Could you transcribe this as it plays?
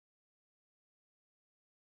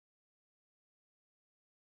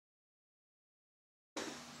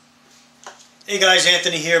Hey guys,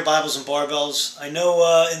 Anthony here, Bibles and Barbells. I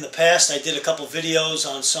know in the past I did a couple videos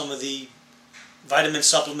on some of the vitamin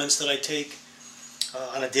supplements that I take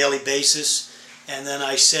on a daily basis, and then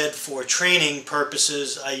I said for training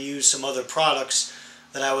purposes I use some other products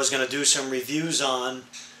that I was going to do some reviews on,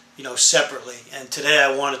 separately. And today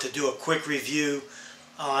I wanted to do a quick review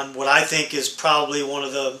on what I think is probably one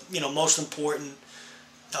of the most important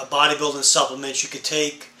bodybuilding supplements you could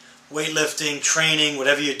take. Weightlifting, training,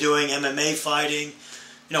 whatever you're doing, MMA fighting,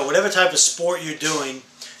 whatever type of sport you're doing,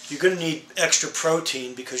 you're going to need extra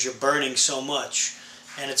protein because you're burning so much.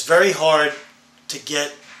 And it's very hard to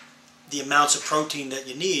get the amounts of protein that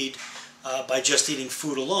you need by just eating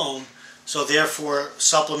food alone. So therefore,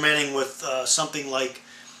 supplementing with something like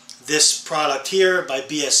this product here by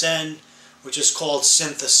BSN, which is called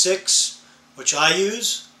SYNTHA-6, which I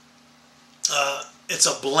use. It's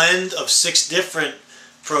a blend of 6 different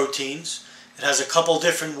proteins. It has a couple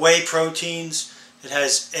different whey proteins. It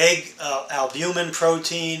has egg albumin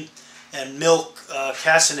protein and milk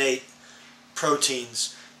caseinate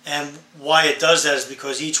proteins. And why it does that is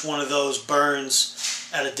because each one of those burns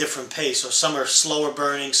at a different pace. So some are slower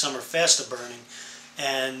burning, some are faster burning.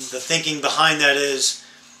 And the thinking behind that is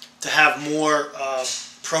to have more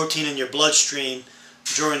protein in your bloodstream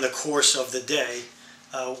during the course of the day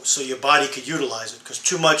so your body could utilize it, because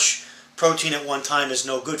too much protein at one time is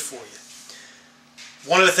no good for you.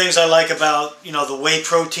 One of the things I like about the whey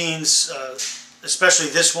proteins, especially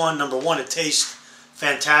this one, number one, it tastes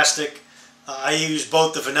fantastic. I use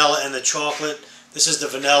both the vanilla and the chocolate. This is the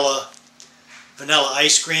vanilla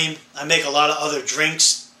ice cream. I make a lot of other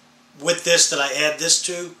drinks with this that I add this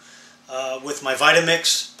to with my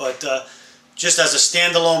Vitamix, but just as a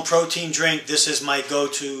standalone protein drink, this is my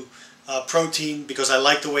go-to protein because I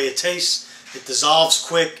like the way it tastes. It dissolves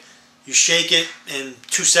quick. You shake it, in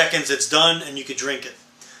 2 seconds it's done, and you can drink it.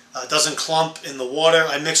 It doesn't clump in the water.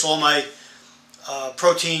 I mix all my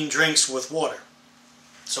protein drinks with water.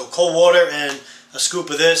 So cold water and a scoop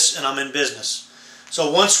of this, and I'm in business. So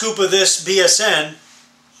 1 scoop of this BSN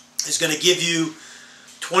is going to give you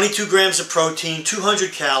 22 grams of protein,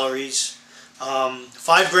 200 calories,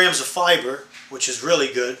 5 grams of fiber, which is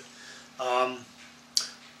really good.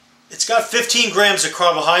 It's got 15 grams of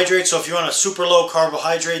carbohydrates, so if you're on a super low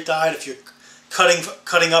carbohydrate diet, if you're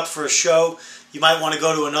cutting up for a show, you might want to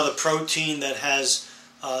go to another protein that has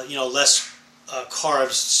less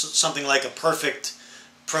carbs, something like a perfect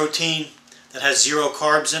protein that has 0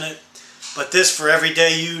 carbs in it. But this, for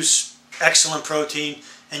everyday use, excellent protein,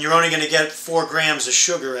 and you're only going to get 4 grams of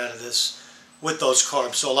sugar out of this with those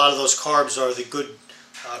carbs. So a lot of those carbs are the good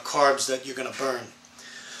carbs that you're going to burn.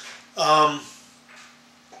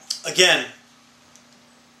 Again,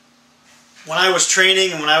 when I was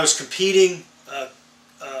training and when I was competing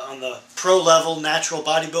on the pro level, natural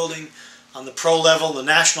bodybuilding, on the pro level, the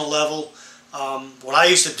national level, what I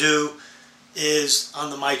used to do is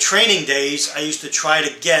on my training days, I used to try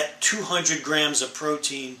to get 200 grams of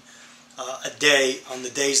protein a day on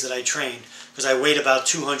the days that I trained, because I weighed about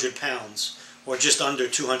 200 pounds or just under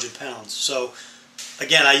 200 pounds. So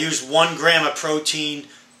again, I use 1 gram of protein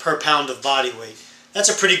per pound of body weight. That's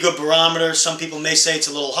a pretty good barometer. Some people may say it's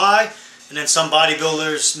a little high, and then some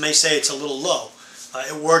bodybuilders may say it's a little low.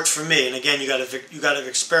 It worked for me, and again, you got to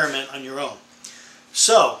experiment on your own.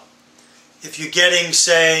 So, if you're getting,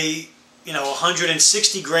 say,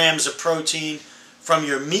 160 grams of protein from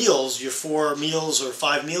your meals, your 4 meals or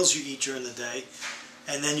 5 meals you eat during the day,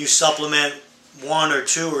 and then you supplement 1 or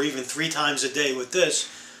 2 or even 3 times a day with this,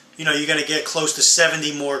 you're going to get close to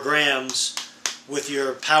 70 more grams with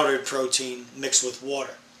your powdered protein mixed with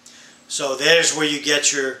water. So there's where you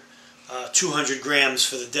get your 200 grams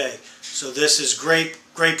for the day. So this is great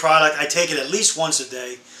product. I take it at least once a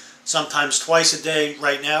day, sometimes twice a day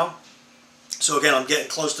right now. So again, I'm getting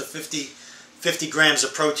close to 50 grams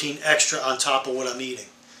of protein extra on top of what I'm eating.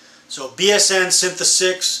 So BSN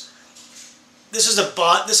SYNTHA-6,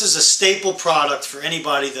 this is a staple product for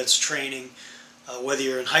anybody that's training, whether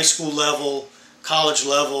you're in high school level, college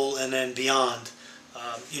level, and then beyond.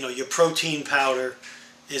 Your protein powder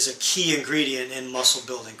is a key ingredient in muscle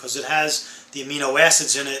building because it has the amino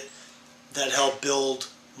acids in it that help build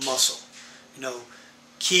muscle.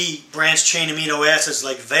 Key branched chain amino acids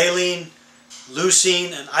like valine,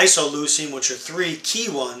 leucine, and isoleucine, which are 3 key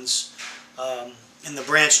ones in the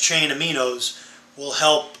branched chain aminos, will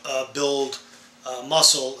help build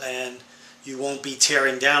muscle, and you won't be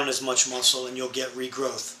tearing down as much muscle, and you'll get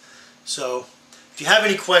regrowth. So if you have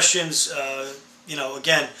any questions,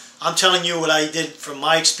 again, I'm telling you what I did from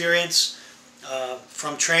my experience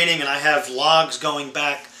from training, and I have logs going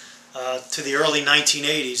back to the early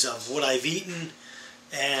 1980s of what I've eaten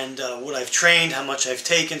and what I've trained, how much I've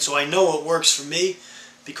taken, so I know what works for me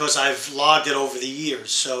because I've logged it over the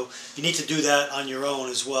years. So you need to do that on your own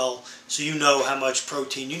as well, so you know how much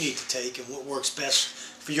protein you need to take and what works best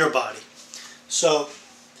for your body. So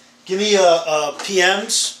give me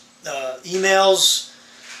PMs, emails,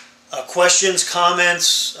 questions,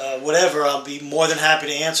 comments, whatever. I'll be more than happy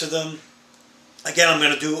to answer them. Again, I'm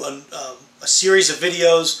going to do a series of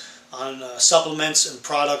videos on supplements and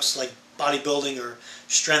products like bodybuilding or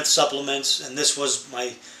strength supplements, and this was my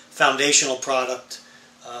foundational product,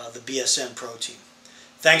 the BSN protein.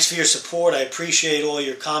 Thanks for your support. I appreciate all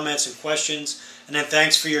your comments and questions, and then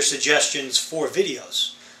thanks for your suggestions for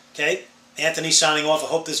videos. Okay? Anthony signing off. I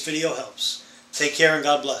hope this video helps. Take care and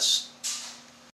God bless.